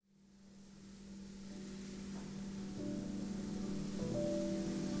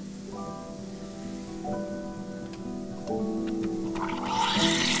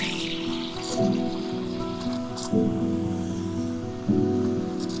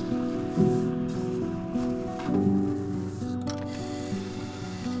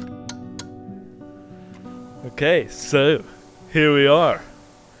Okay, so here we are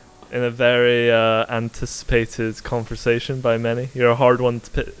in a very anticipated conversation by many. You're a hard one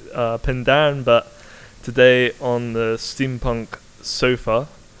to pin down, but today on the Steampunk sofa,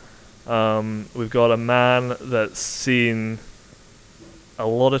 we've got a man that's seen a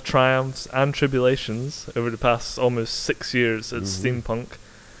lot of triumphs and tribulations over the past almost 6 years at Steampunk,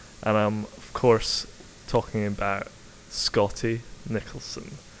 and I'm of course talking about Scotty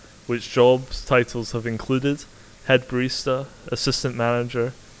Nicholson, which jobs titles have included head barista, assistant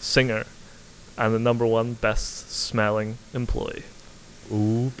manager, singer, and the number one best smelling employee.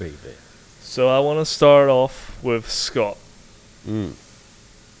 Ooh, baby. So I want to start off with Scott. Mm.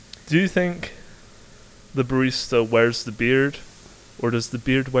 Do you think the barista wears the beard, or does the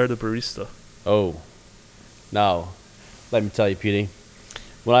beard wear the barista? Oh, now, let me tell you, Petey.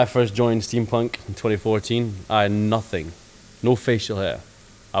 When I first joined Steampunk in 2014, I had nothing, no facial hair.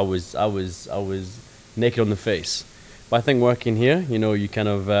 I was naked on the face. But I think working here, you kind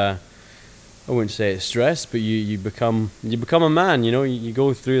of, I wouldn't say it's stress, but you become a man. You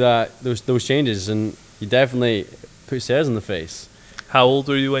go through those changes, and you definitely put hairs on the face. How old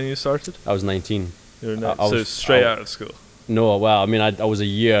were you when you started? I was 19. You were so straight out of school. No, well, I mean, I was a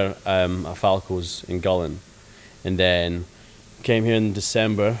year at Falco's in Gullin, and then came here in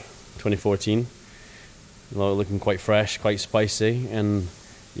December 2014, looking quite fresh, quite spicy, and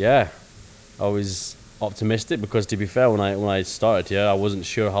yeah, I was optimistic because, to be fair, when I started here, I wasn't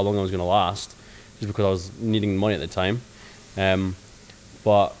sure how long I was going to last, just because I was needing money at the time.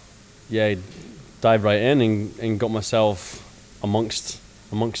 But yeah, dived right in and got myself amongst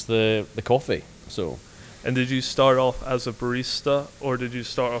the coffee. So. And did you start off as a barista, or did you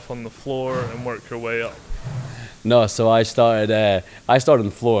start off on the floor and work your way up? No, so I started on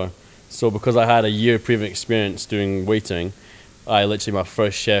the floor. So because I had a year previous experience doing waiting, I literally, my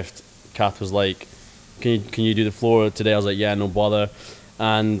first shift, Kath was like, can you do the floor today? I was like, yeah, no bother.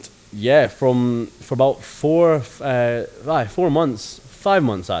 And yeah, for about 5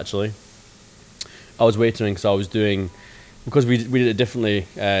 months actually, I was waitering. So I was doing, because we did it differently,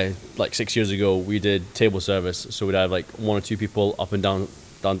 like 6 years ago, we did table service. So we'd have like one or two people up and down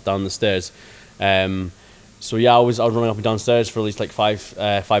the stairs. So yeah, I was running up and down stairs for at least like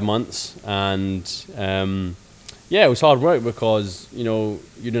 5 months, and yeah, it was hard work because you're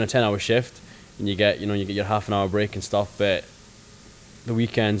doing a 10-hour shift and you get your half an hour break and stuff, but the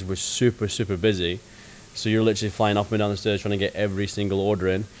weekends were super busy, so you're literally flying up and down the stairs trying to get every single order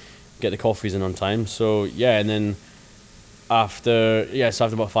in, get the coffees in on time. So yeah, and then after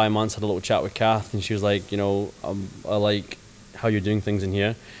about 5 months, I had a little chat with Kath, and she was like, I like how you're doing things in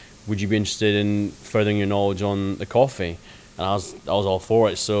here. Would you be interested in furthering your knowledge on the coffee? And I was all for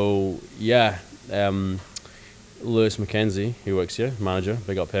it. So yeah, Lewis McKenzie, who works here, manager,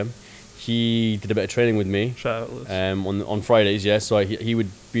 big up him. He did a bit of training with me. Shout out, Lewis. On Fridays, yeah. So he would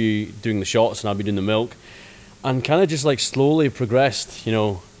be doing the shots and I'd be doing the milk, and kind of just like slowly progressed,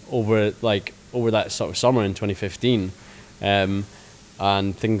 over that sort of summer in 2015, and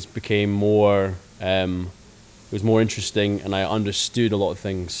things became more. It was more interesting, and I understood a lot of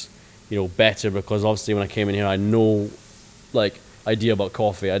things, better, because obviously when I came in here, I had no idea about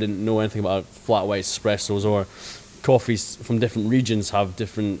coffee. I didn't know anything about flat white espressos, or coffees from different regions have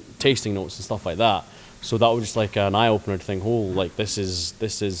different tasting notes and stuff like that. So that was just like an eye opener to think, this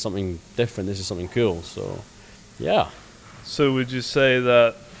is something different. This is something cool. So, yeah. So would you say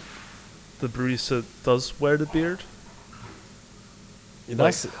that the barista does wear the beard?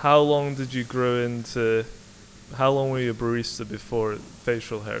 How long did you grow into? How long were you a barista before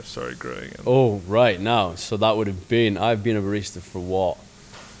facial hair started growing in? Oh, right, now. So that would have been, I've been a barista for what?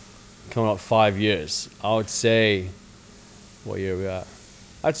 Coming up 5 years. I would say, what year are we at?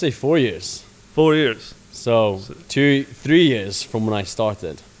 I'd say 4 years. 4 years? So 3 years from when I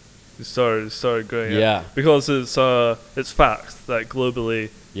started. You started growing yeah. out. Because it's fact that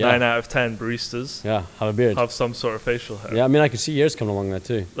globally, 9 out of 10 baristas have a beard. Have some sort of facial hair. Yeah, I mean, I could see yours coming along there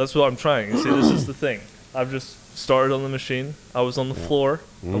too. That's what I'm trying. You see, this is the thing. I've just started on the machine. I was on the floor.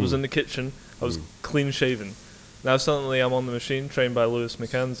 I was in the kitchen. I was clean shaven. Now suddenly I'm on the machine, trained by Lewis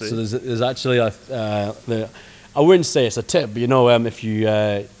McKenzie. So there's actually I wouldn't say it's a tip, but if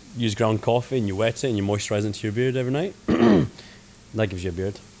you use ground coffee and you wet it and you moisturize it into your beard every night, that gives you a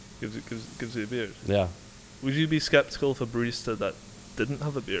beard. Gives you a beard. Yeah. Would you be skeptical of a barista that didn't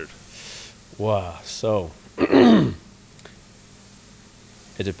have a beard? Wow. So it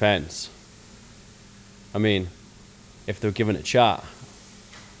depends. I mean, if they're giving it a chat,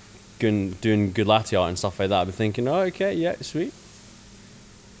 doing good latte art and stuff like that, I'd be thinking, oh, okay, yeah, sweet.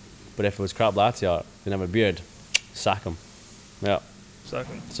 But if it was crap latte art, didn't have a beard, sack them. Yeah. Sack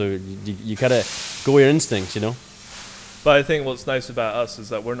them. So you gotta, go with your instincts, you know. But I think what's nice about us is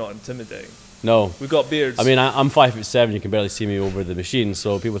that we're not intimidating. No, We've got beards. I mean I'm 5'7". You can barely see me over the machine,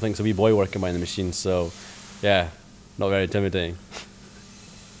 so people think it's a wee boy working behind the machine. So, yeah, not very intimidating.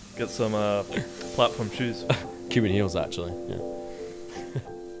 Get some platform shoes. Cuban heels, actually. Yeah.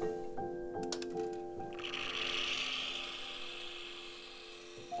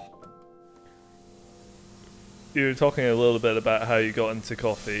 You were talking a little bit about how you got into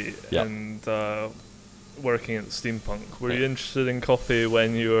coffee Yeah. and working at Steampunk. Were you interested in coffee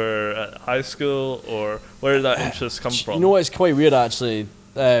when you were at high school, or where did that interest come from? You know what? It's quite weird, actually.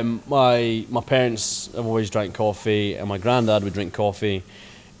 My parents have always drank coffee, and my granddad would drink coffee,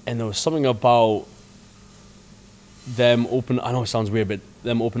 and there was something about them open. I know it sounds weird, but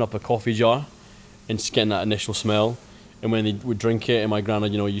them open up a coffee jar and just getting that initial smell, and when they would drink it, and my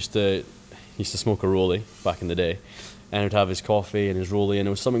granddad, used to smoke a rollie back in the day, and he'd have his coffee and his rollie, and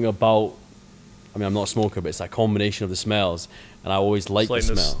there was something about. I mean, I'm not a smoker, but it's that combination of the smells, and I always liked the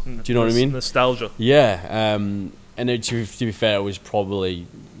smell. Do you know what I mean? Nostalgia. Yeah, and to be fair, it was probably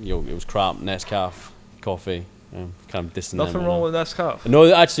it was crap Nescafe coffee. Kind of distant. Nothing wrong with Nescafe.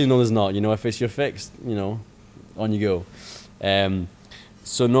 No, actually, no, there's not. If it's your fix, on you go.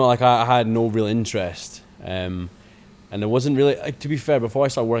 So no, like I had no real interest, and it wasn't really. To be fair, before I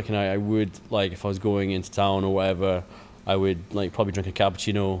started working, I would like if I was going into town or whatever, I would like probably drink a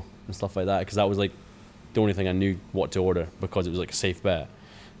cappuccino and stuff like that, because that was like the only thing I knew what to order, because it was like a safe bet.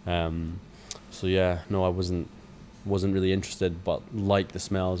 So yeah, no, I wasn't really interested, but liked the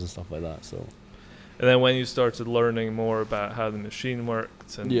smells and stuff like that. So. And then when you started learning more about how the machine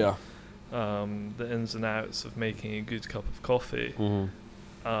worked and Yeah. The ins and outs of making a good cup of coffee,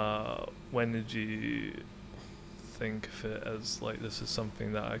 when did you think of it as like, this is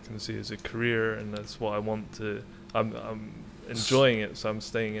something that I can see as a career, and that's what I want to? I'm enjoying it, so I'm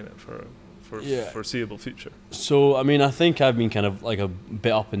staying in it for foreseeable future. So I mean, I think I've been kind of like a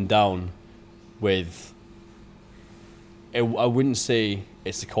bit up and down with. I wouldn't say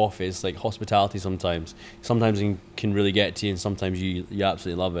it's the coffee. It's like hospitality sometimes. Sometimes it can really get to you, and sometimes you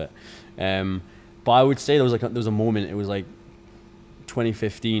absolutely love it. But I would say there was a moment. It was like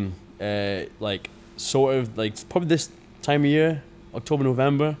 2015, like sort of like probably this time of year, October,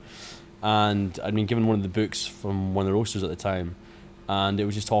 November, and I'd been given one of the books from one of the roasters at the time, and it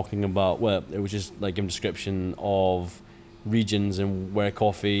was just talking about, well, it was just like giving description of regions and where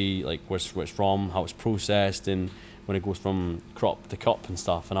coffee, like where it's from, how it's processed, and when it goes from crop to cup and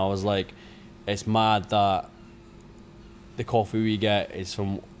stuff. And I was like, it's mad that the coffee we get is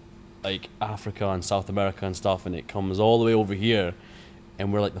from like Africa and South America and stuff, and it comes all the way over here,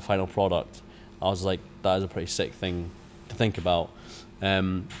 and we're like the final product. I was like, that is a pretty sick thing to think about.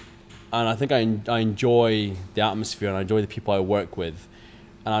 And I think I enjoy the atmosphere, and I enjoy the people I work with.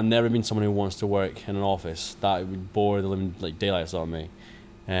 And I've never been someone who wants to work in an office. That would bore the living like daylights out of me.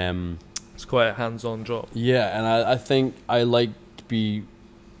 It's quite a hands-on job. Yeah, and I think I like to be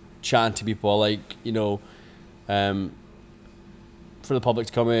chatting to people. I like, for the public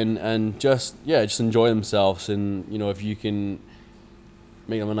to come in and just enjoy themselves. And if you can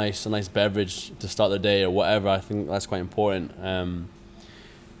make them a nice beverage to start their day or whatever, I think that's quite important.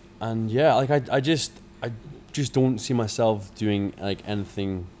 And yeah, like I just don't see myself doing like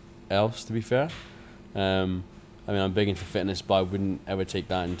anything else, to be fair. I mean, I'm big into fitness, but I wouldn't ever take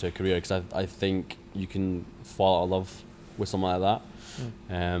that into a career, because I think you can fall out of love with something like that.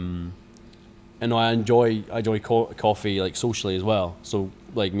 And no, I enjoy coffee like socially as well. So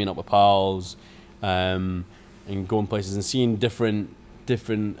like meeting up with pals, and going places and seeing different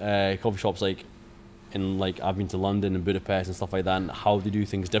coffee shops, like I've been to London and Budapest and stuff like that, and how they do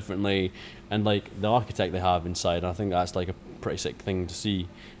things differently, and like the architect they have inside. And I think that's like a pretty sick thing to see,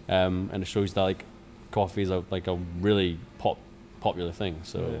 and it shows that like coffee is a really popular thing.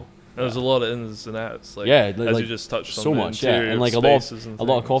 So yeah. There's a lot of ins and outs, like as you just touched on, so the much, yeah. And like a lot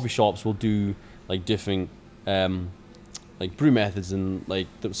of coffee shops will do like different like brew methods, and like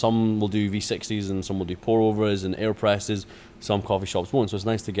some will do V60s and some will do pour overs and air presses. Some coffee shops won't, so it's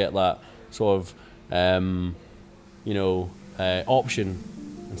nice to get that sort of option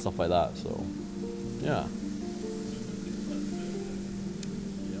and stuff like that. So yeah.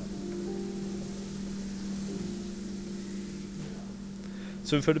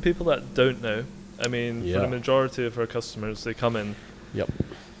 So for the people that don't know, I mean, Yeah. for the majority of our customers, they come in, Yep.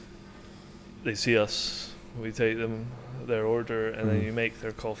 they see us, we take them their order, and then you make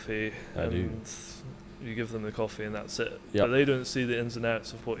their coffee, I do. and you give them the coffee, and that's it. Yep. But they don't see the ins and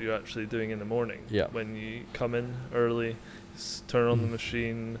outs of what you're actually doing in the morning. Yep. When you come in early, turn on the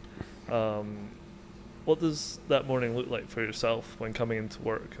machine, what does that morning look like for yourself when coming into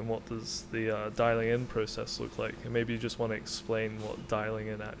work, and what does the dialing in process look like? And maybe you just want to explain what dialing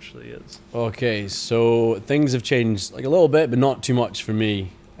in actually is. Okay, so things have changed like a little bit, but not too much for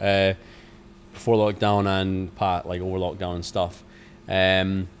me. Before lockdown and like over lockdown and stuff.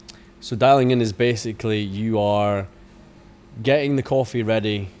 So dialing in is basically you are getting the coffee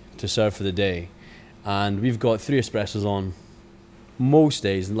ready to serve for the day, and we've got 3 espressos on most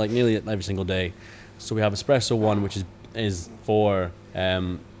days, like nearly every single day. So we have espresso 1, which is for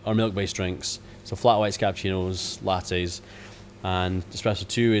our milk-based drinks, so flat whites, cappuccinos, lattes, and espresso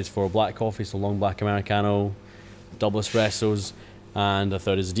 2 is for black coffee, so long black Americano, double espressos, and a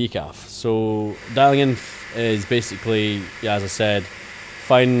third is a decaf. So dialing in is basically, yeah, as I said,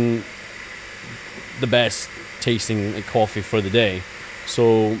 find the best tasting coffee for the day.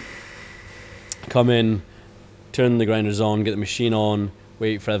 So come in, turn the grinders on, get the machine on,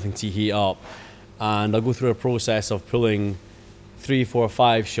 wait for everything to heat up, and I'll go through a process of pulling 3, 4,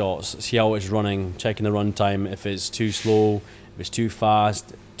 5 shots, see how it's running, checking the run time, if it's too slow, if it's too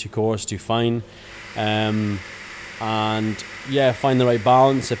fast, too coarse, too fine, and yeah, find the right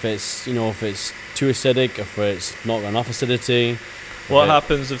balance. If it's if it's too acidic, if it's not got enough acidity. What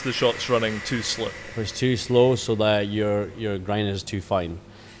happens if the shot's running too slow? If it's too slow, so that your grinder is too fine,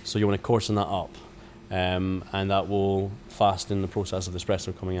 so you want to coarsen that up, and that will fasten the process of the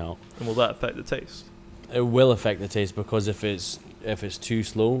espresso coming out. And will that affect the taste? It will affect the taste, because if it's too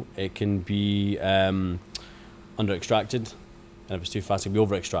slow, it can be under extracted, and if it's too fast, it can be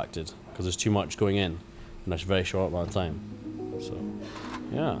over extracted because there's too much going in in a very short amount of time. So,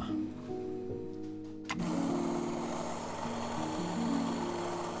 yeah.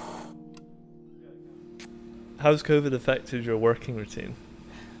 How's COVID affected your working routine?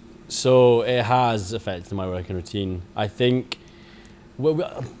 So it has affected my working routine. I think we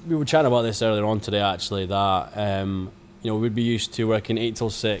were chatting about this earlier on today, actually, that we'd be used to working 8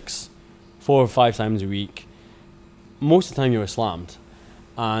 till 6, 4 or 5 times a week. Most of the time you were slammed.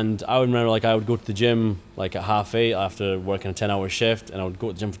 And I would remember, like, I would go to the gym like at 8:30 after working a 10-hour shift, and I would go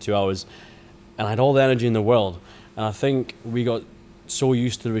to the gym for 2 hours, and I had all the energy in the world. And I think we got so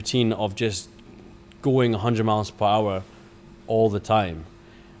used to the routine of just going 100 miles per hour all the time.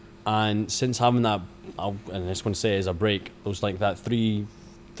 And since having that, and I just want to say, as a break, it was like that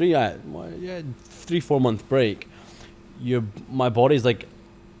 3-4 month break. My body's like,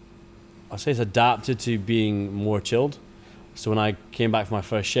 I'd say, it's adapted to being more chilled. So when I came back from my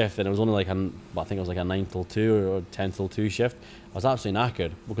first shift, and it was only like I think it was like a 9 till 2 or 10 till 2 shift, I was absolutely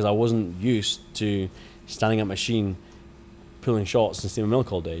knackered because I wasn't used to standing at a machine, pulling shots and steaming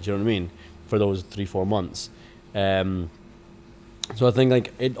milk all day. Do you know what I mean? For those 3-4 months. So I think,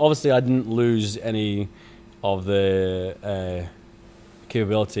 like, it obviously I didn't lose any of the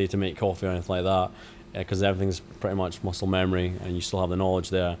capability to make coffee or anything like that, because everything's pretty much muscle memory and you still have the knowledge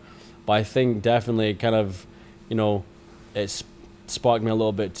there. But I think definitely kind of, it's sparked me a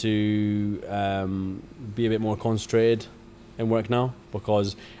little bit to be a bit more concentrated in work now,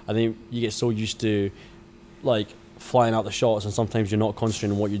 because I think you get so used to like flying out the shots, and sometimes you're not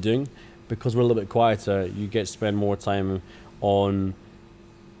concentrating on what you're doing. Because we're a little bit quieter, you get to spend more time on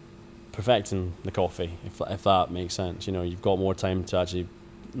perfecting the coffee, if that makes sense. You've got more time to actually,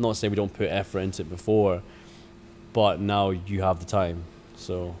 not say we don't put effort into it before, but now you have the time.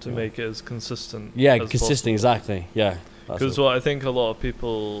 So to make it as consistent. Yeah, as consistent, possible. exactly. Yeah. Because what I think a lot of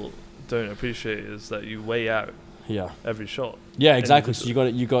people don't appreciate is that you weigh out every shot. Yeah, exactly. So you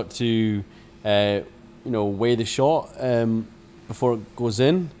got to weigh the shot before it goes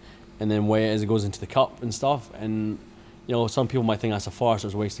in, and then weigh it as it goes into the cup and stuff. And some people might think that's a farce,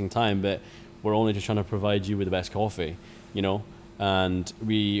 it's wasting time, but we're only just trying to provide you with the best coffee, and if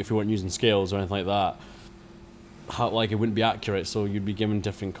we weren't using scales or anything like that, it wouldn't be accurate, so you'd be given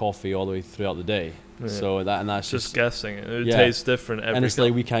different coffee all the way throughout the day. Yeah. So that's just guessing. It would taste different every and it's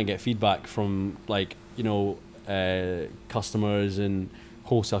like we can't get feedback from customers and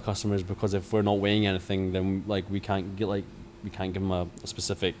wholesale customers, because if we're not weighing anything, then we can't give them a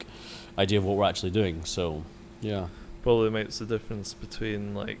specific idea of what we're actually doing. So yeah, probably makes the difference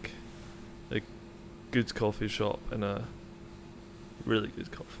between like a good coffee shop and a really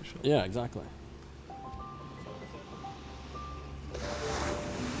good coffee shop. Yeah, exactly.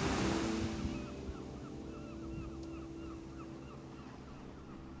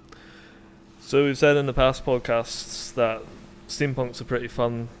 So we've said in the past podcasts that Steampunk's a pretty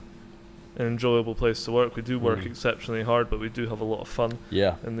fun and enjoyable place to work. We do work exceptionally hard, but we do have a lot of fun.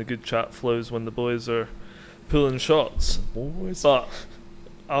 Yeah. And the good chat flows when the boys are pulling shots. Boys. But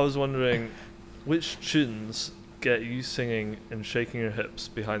I was wondering, which tunes get you singing and shaking your hips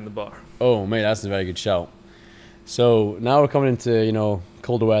behind the bar? Oh, mate, that's a very good shout. So now we're coming into,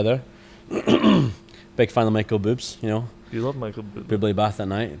 colder weather. Big fan of Michael Boobs, You love Michael Bublé. Bublé bath at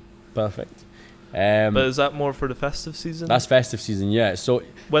night. Perfect. But is that more for the festive season? That's festive season, yeah. So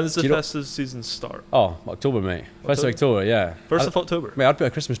when does the do you know- festive season start? Oh, October, mate. First of October, yeah. 1st of October. Mate, I'd put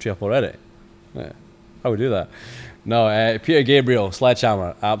a Christmas tree up already. Yeah, I would do that. No, Peter Gabriel,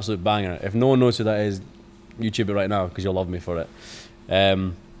 Sledgehammer, absolute banger. If no one knows who that is, YouTube it right now because you'll love me for it.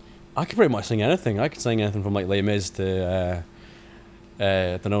 I could pretty much sing anything. I could sing anything from like Les Mis to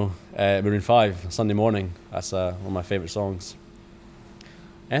I don't know, Maroon 5, Sunday Morning. That's one of my favourite songs.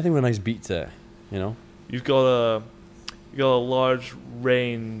 Anything with a nice beat to it, You've got a large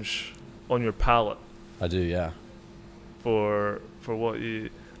range on your palette I do, yeah. for what you.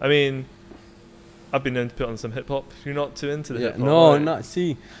 I mean, I've been known to put on some hip hop. You're not too into the hip hop. No, right? not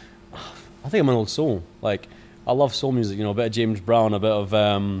see. I think I'm an old soul. Like I love soul music. A bit of James Brown, a bit of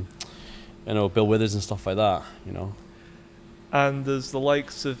Bill Withers and stuff like that. And there's the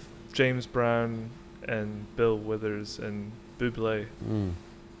likes of James Brown and Bill Withers and Bublé.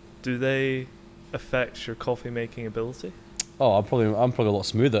 Do they affect your coffee making ability? Oh, I'm probably a lot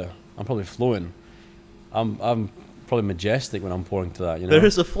smoother. I'm probably flowing. I'm probably majestic when I'm pouring to that. There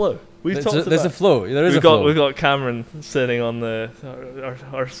is a flow. There's a flow. There is a flow. We've got Cameron sitting on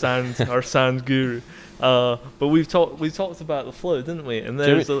our sound guru. But we talked about the flow, didn't we? And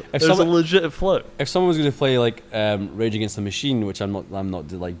there's a legit flow. If someone was going to play like Rage Against the Machine, which I'm not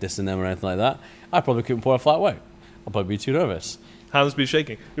like dissing them or anything like that, I probably couldn't pour a flat white. I'd probably be too nervous. Hands be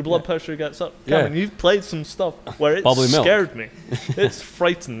shaking. Your blood pressure gets up. Cameron, you've played some stuff where it scared me. It's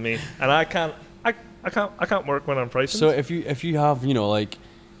frightened me, and I can't work when I'm frightened. So if you have like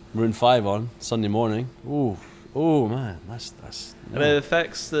Maroon 5 on Sunday morning, oh man, that's no. And it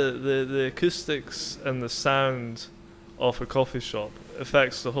affects the acoustics and the sound of a coffee shop. It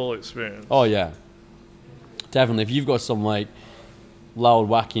affects the whole experience. Oh yeah, definitely. If you've got some like loud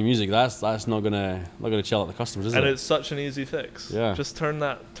wacky music, that's not gonna chill out the customers, is it? And it's such an easy fix. Yeah. Just turn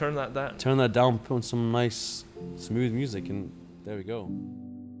that down. Turn that down, put on some nice smooth music, and there we go.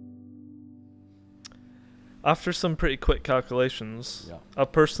 After some pretty quick calculations,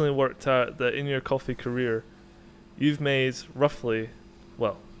 I've personally worked out that in your coffee career, you've made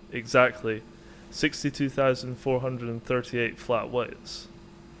exactly 62,438 flat whites.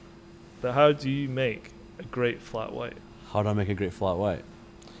 But how do you make a great flat white? How do I make a great flat white?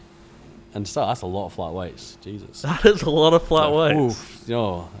 And still, that's a lot of flat whites. Jesus. That is a lot of flat whites. Oof,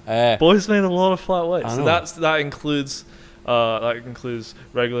 Boys made a lot of flat whites. I know. That includes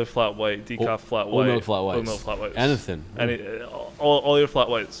regular flat white, decaf flat white, oat milk flat whites. oat milk flat whites. Anything. All your flat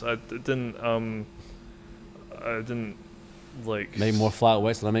whites. I didn't like make more flat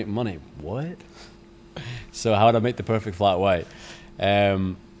whites than I make money. What? So how do I make the perfect flat white?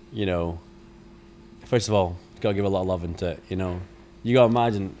 First of all, you gotta give a lot of love into it. You gotta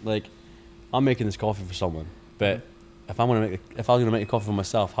imagine like I'm making this coffee for someone, but if I was gonna make a coffee for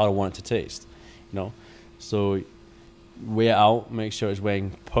myself, how do I want it to taste? So weigh it out, make sure it's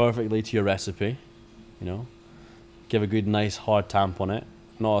weighing perfectly to your recipe. Give a good, nice hard tamp on it,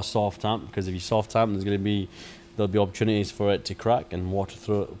 not a soft tamp, because if you soft tamp, there'll be opportunities for it to crack and water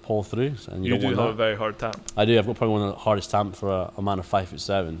pull through, and you don't want that. You do have a very hard tamp. I do. I've got probably one of the hardest tamp for a man of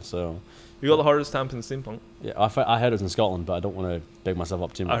 5'7". So you got the hardest tamp in steampunk. Yeah, I heard it was in Scotland, but I don't want to big myself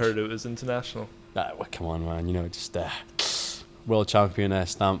up too much. I heard it was international. Come on, man. Just world champion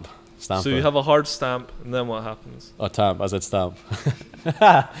stamp. Stamper. So you have a hard stamp, and then what happens? Oh, tamp. I said stamp.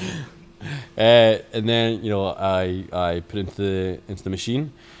 And then I put it into the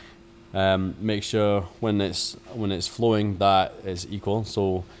machine. Make sure when it's flowing that it's equal.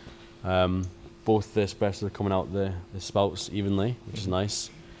 So both the espressos are coming out the spouts evenly, which is nice.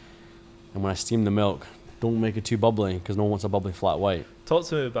 And when I steam the milk, don't make it too bubbly because no one wants a bubbly flat white. Talk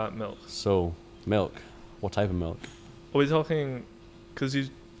to me about milk. So milk, what type of milk? Are we talking? Because you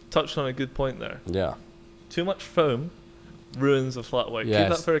touched on a good point there. Yeah. Too much foam ruins a flat white. Yes. Keep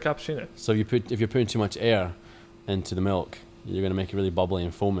that for a cappuccino. So if you're putting too much air into the milk, you're going to make it really bubbly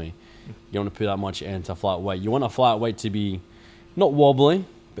and foamy. You don't want to put that much air into a flat white. You want a flat white to be not wobbly,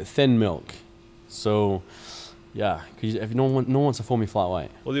 but thin milk. So, yeah, because if no one wants a foamy flat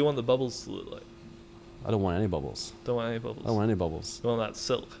white. What do you want the bubbles to look like? I don't want any bubbles. Don't want any bubbles. I don't want any bubbles. You want that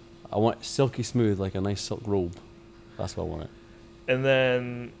silk. I want silky smooth, like a nice silk robe. That's what I want it. And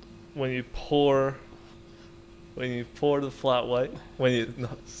then when you pour the flat white, when you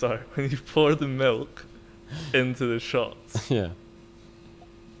pour the milk into the shots. Yeah.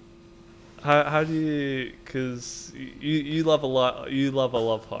 How do you? Because you love a lot. You love a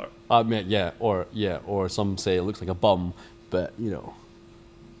love heart. I mean, or some say it looks like a bum, but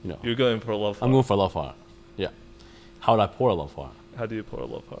You're going for a love heart. I'm going for a love heart. Yeah. How would I pour a love heart? How do you pour a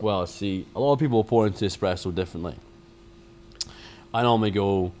love heart? Well, see, a lot of people pour into espresso differently. I normally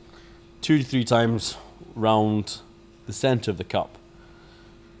go 2 to 3 times round the center of the cup,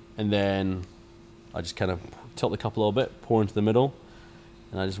 and then I just kind of tilt the cup a little bit, pour into the middle,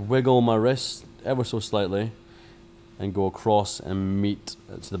 and I just wiggle my wrist ever so slightly and go across and meet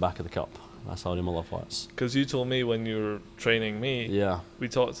to the back of the cup. That's how I do my love hearts. Because you told me when you were training me, Yeah. we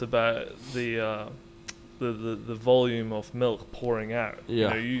talked about the volume of milk pouring out.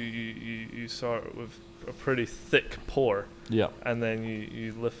 Yeah. You start with a pretty thick pour, Yeah. and then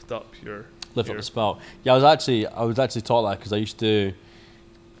you lift up your Lift up the spout. Yeah, I was actually taught that because I used to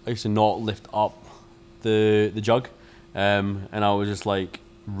not lift up the jug, and I was just like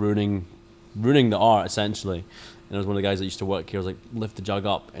ruining the art essentially. And I was one of the guys that used to work here. I was like, lift the jug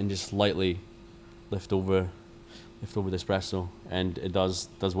up and just slightly lift over the espresso, and it does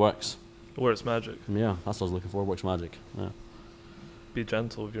works. Works magic. Yeah, that's what I was looking for. Works magic. Yeah. Be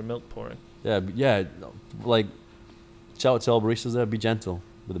gentle with your milk pouring. Yeah. Like, shout out to all baristas there. Be gentle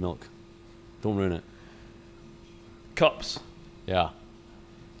with the milk. Don't ruin it. Cups. Yeah.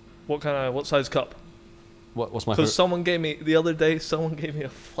 What size cup? What's my? Because the other day, someone gave me a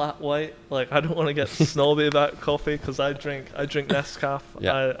flat white. Like, I don't want to get snobby about coffee because I drink Nescafé.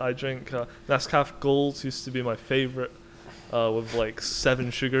 Yeah. I drink Nescafé Golds. Used to be my favorite, with like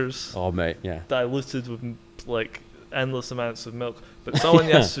 7 sugars. Oh mate, yeah. Diluted with like endless amounts of milk. But someone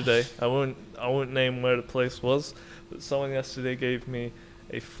yesterday, I won't name where the place was, but someone yesterday gave me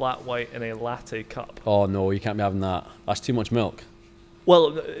a flat white in a latte cup. Oh no, you can't be having that. That's too much milk.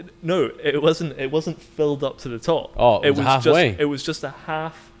 Well, no, it wasn't. It wasn't filled up to the top. Oh, it was halfway. It was just a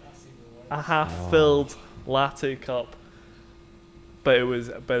half filled latte cup.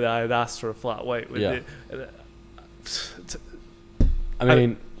 But I had asked for a flat white. Yeah. I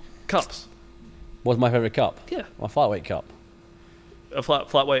mean, cups. what's my favorite cup? Yeah. My flat white cup. A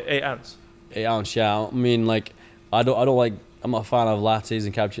flat white 8 ounce. 8 ounce. Yeah. I mean, like, I don't like. I'm not a fan of lattes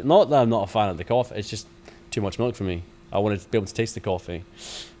and cappuccinos. Not that I'm not a fan of the coffee. It's just too much milk for me. I wanted to be able to taste the coffee,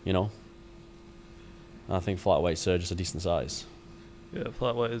 And I think flat whites are just a decent size. Yeah,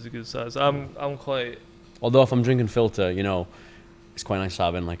 flat white is a good size. I'm quite. Although if I'm drinking filter, it's quite nice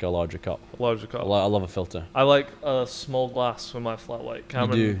having like a larger cup. A larger cup. I love a filter. I like a small glass with my flat white.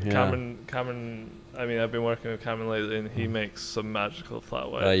 Cameron, you do, yeah. Cameron. I mean, I've been working with Cameron lately, and he makes some magical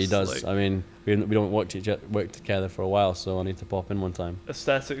flat whites. He does. Like, I mean, we don't work together for a while, so I need to pop in one time.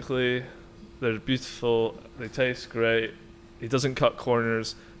 Aesthetically, they're beautiful. They taste great. He doesn't cut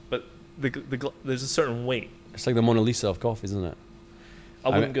corners, but there's a certain weight. It's like the Mona Lisa of coffee, isn't it? I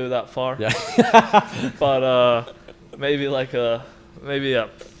wouldn't go that far. Yeah. But maybe I don't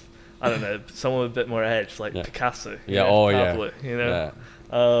know, someone with a bit more edge, like Picasso. Yeah. Pablo, Yeah.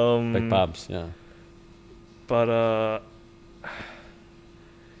 Big Pabs. Yeah. But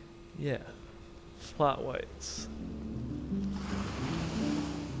yeah, flat whites.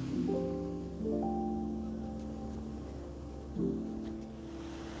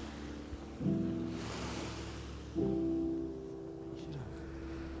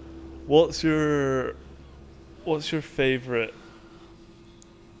 What's your favorite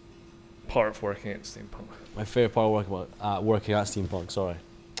part of working at Steampunk? My favorite part of working at Steampunk. Sorry,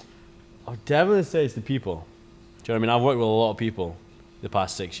 I would definitely say it's the people. Do you know what I mean? I've worked with a lot of people the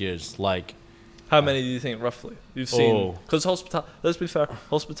past 6 years. Like, how many do you think roughly you've seen? Because let's be fair,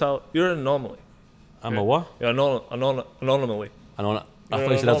 hospitality. You're an anomaly. I'm a what? You're anomaly. I thought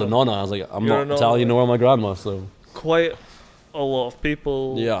you said that's a nonna. I was like, I'm not Italian nor my grandma, so. Quite a lot of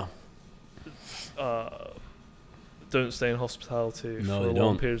people. Yeah. Don't stay in hospitality No, for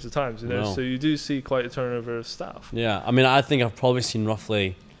long periods of time, No. So you do see quite a turnover of staff. Yeah, I mean, I think I've probably seen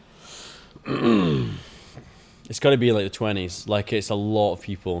roughly. It's got to be like the 20s. Like, it's a lot of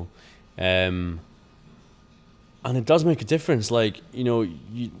people, and it does make a difference. Like, you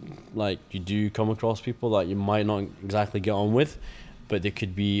do come across people that you might not exactly get on with, but they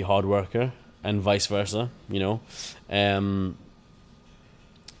could be hard worker, and vice versa.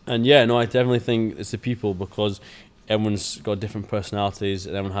 And yeah, no, I definitely think it's the people, because everyone's got different personalities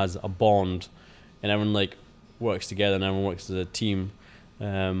and everyone has a bond and everyone like works together and everyone works as a team.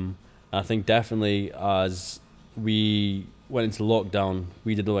 I think definitely as we went into lockdown,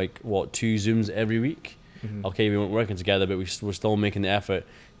 we did 2 Zooms every week. Mm-hmm. Okay, we weren't working together, but we're still making the effort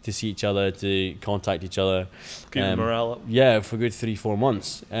to see each other, to contact each other. Keep morale up. Yeah, for a good 3-4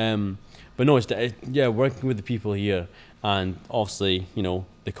 months. But no, working with the people here and obviously,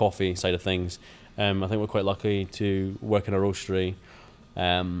 the coffee side of things. I think we're quite lucky to work in a roastery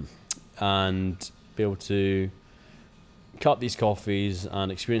and be able to cut these coffees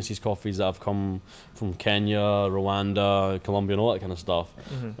and experience these coffees that have come from Kenya, Rwanda, Colombia, and all that kind of stuff.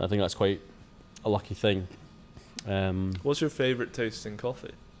 I think that's quite a lucky thing. What's your favourite tasting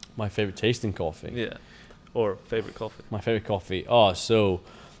coffee? My favourite tasting coffee? Yeah. Or favourite coffee? My favourite coffee? Oh, so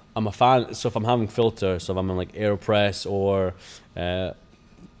I'm a fan. So if I'm having filter, so if I'm in like AeroPress or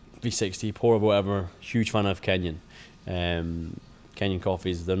V60, pour or whatever, huge fan of Kenyan. Kenyan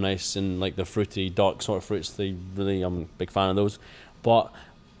coffees, they're nice and like they're fruity, dark sort of fruits. I'm a big fan of those. But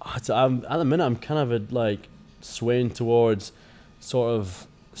at the minute, I'm kind of like swaying towards sort of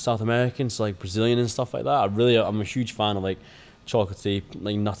South American, so like Brazilian and stuff like that. I'm a huge fan of like chocolatey,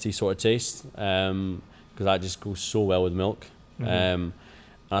 like nutty sort of taste, because that just goes so well with milk. And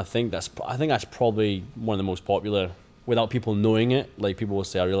I think that's probably one of the most popular without people knowing it. Like people will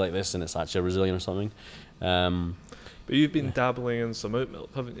say, I really like this, and it's actually a Brazilian or something. But you've been dabbling in some oat milk,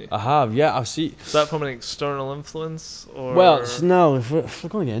 haven't you? I have, yeah. I see. Is that from an external influence, or? Well, no. If we're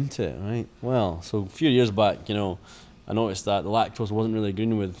going to get into it, right? Well, so a few years back, I noticed that the lactose wasn't really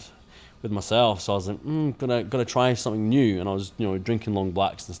agreeing with myself, so I was like, gotta try something new. And I was, drinking long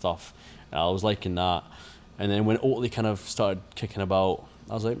blacks and stuff, and I was liking that. And then when Oatly kind of started kicking about,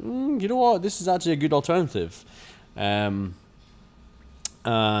 I was like, you know what? This is actually a good alternative. And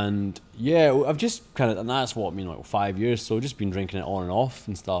yeah, I've just and that's what, like 5 years, so I've just been drinking it on and off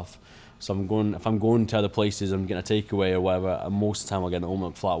and stuff. So if I'm going to other places, I'm getting a takeaway or whatever, and most of the time I'll get an oat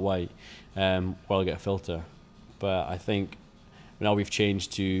milk flat white, while I get a filter. But I think now we've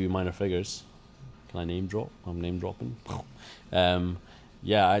changed to Minor Figures. Can I name drop? I'm name dropping.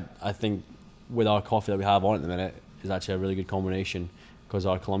 Yeah, I think with our coffee that we have on at the minute is actually a really good combination, because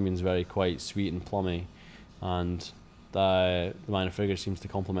our Colombian's very quite sweet and plummy, and the Minor Figure seems to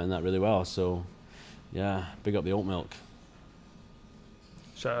complement that really well. So yeah, big up the oat milk.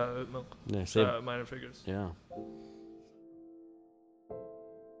 Shout out oat milk. Yeah, shout out Minor Figures. Yeah.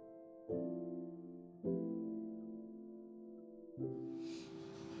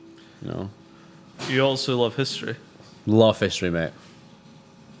 No. You also love history. Love history, mate.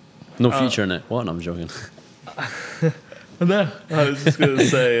 No future in it. What? No, I'm joking. No, I was just going to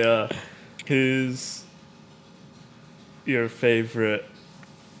say, who's your favorite?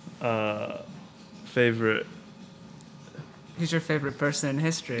 Who's your favorite person in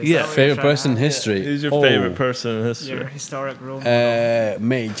history? Yeah, favorite person in history. Yeah. Who's your favorite person in history? Your historic role model.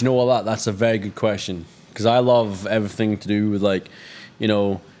 Mate, do you know what? That's a very good question, because I love everything to do with like,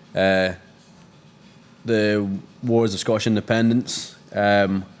 the wars of Scottish independence,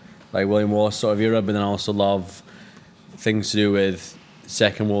 like William Wallace sort of era. But then I also love things to do with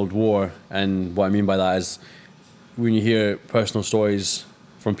Second World War, and what I mean by that is when you hear personal stories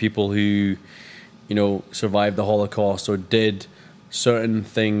from people who, survived the Holocaust or did certain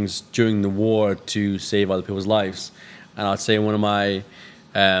things during the war to save other people's lives. And I'd say one of my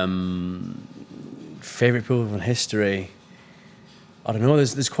favorite people from history, I don't know,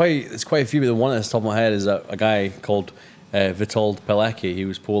 there's quite a few, but the one that's top of my head is a guy called Witold Pilecki. He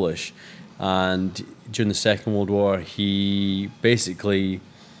was Polish, and during the Second World War, he basically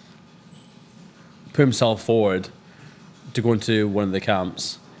put himself forward to go into one of the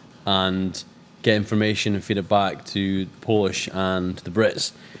camps and get information and feed it back to the Polish and the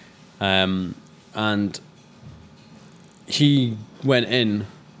Brits. And he went in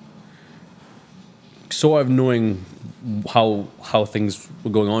sort of knowing how things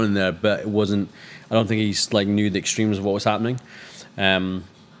were going on in there, but it wasn't, I don't think he knew the extremes of what was happening. And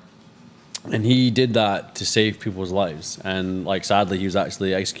he did that to save people's lives. And sadly, he was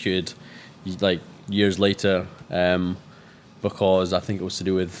actually executed years later, because I think it was to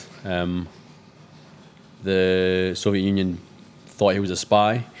do with the Soviet Union thought he was a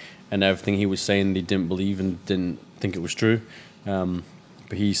spy, and everything he was saying they didn't believe and didn't think it was true. But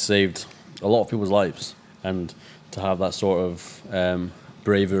he saved a lot of people's lives, and to have that sort of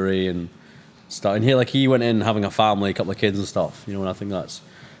bravery and stuff. And he went in having a family, a couple of kids and stuff, and I think that's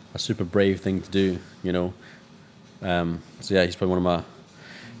a super brave thing to do, So yeah, he's probably one of my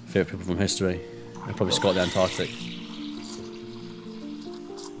favourite people from history. And probably Scott the Antarctic.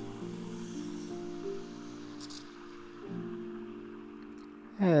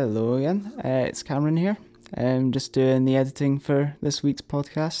 Hello again, it's Cameron here. Just doing the editing for this week's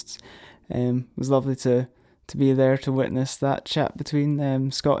podcasts. It was lovely to be there to witness that chat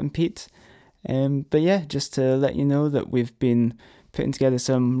between Scott and Pete. But yeah, just to let you know that we've been putting together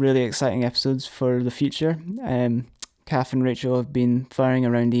some really exciting episodes for the future. Kath and Rachel have been firing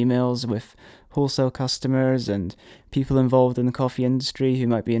around emails with wholesale customers and people involved in the coffee industry who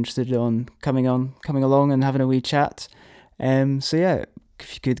might be interested on coming along and having a wee chat. So yeah,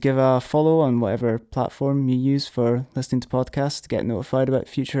 if you could give a follow on whatever platform you use for listening to podcasts to get notified about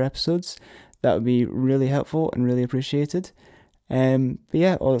future episodes, that would be really helpful and really appreciated. But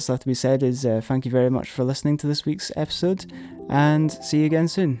yeah, all that's left to be said is thank you very much for listening to this week's episode, and see you again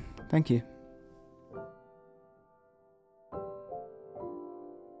soon. Thank you.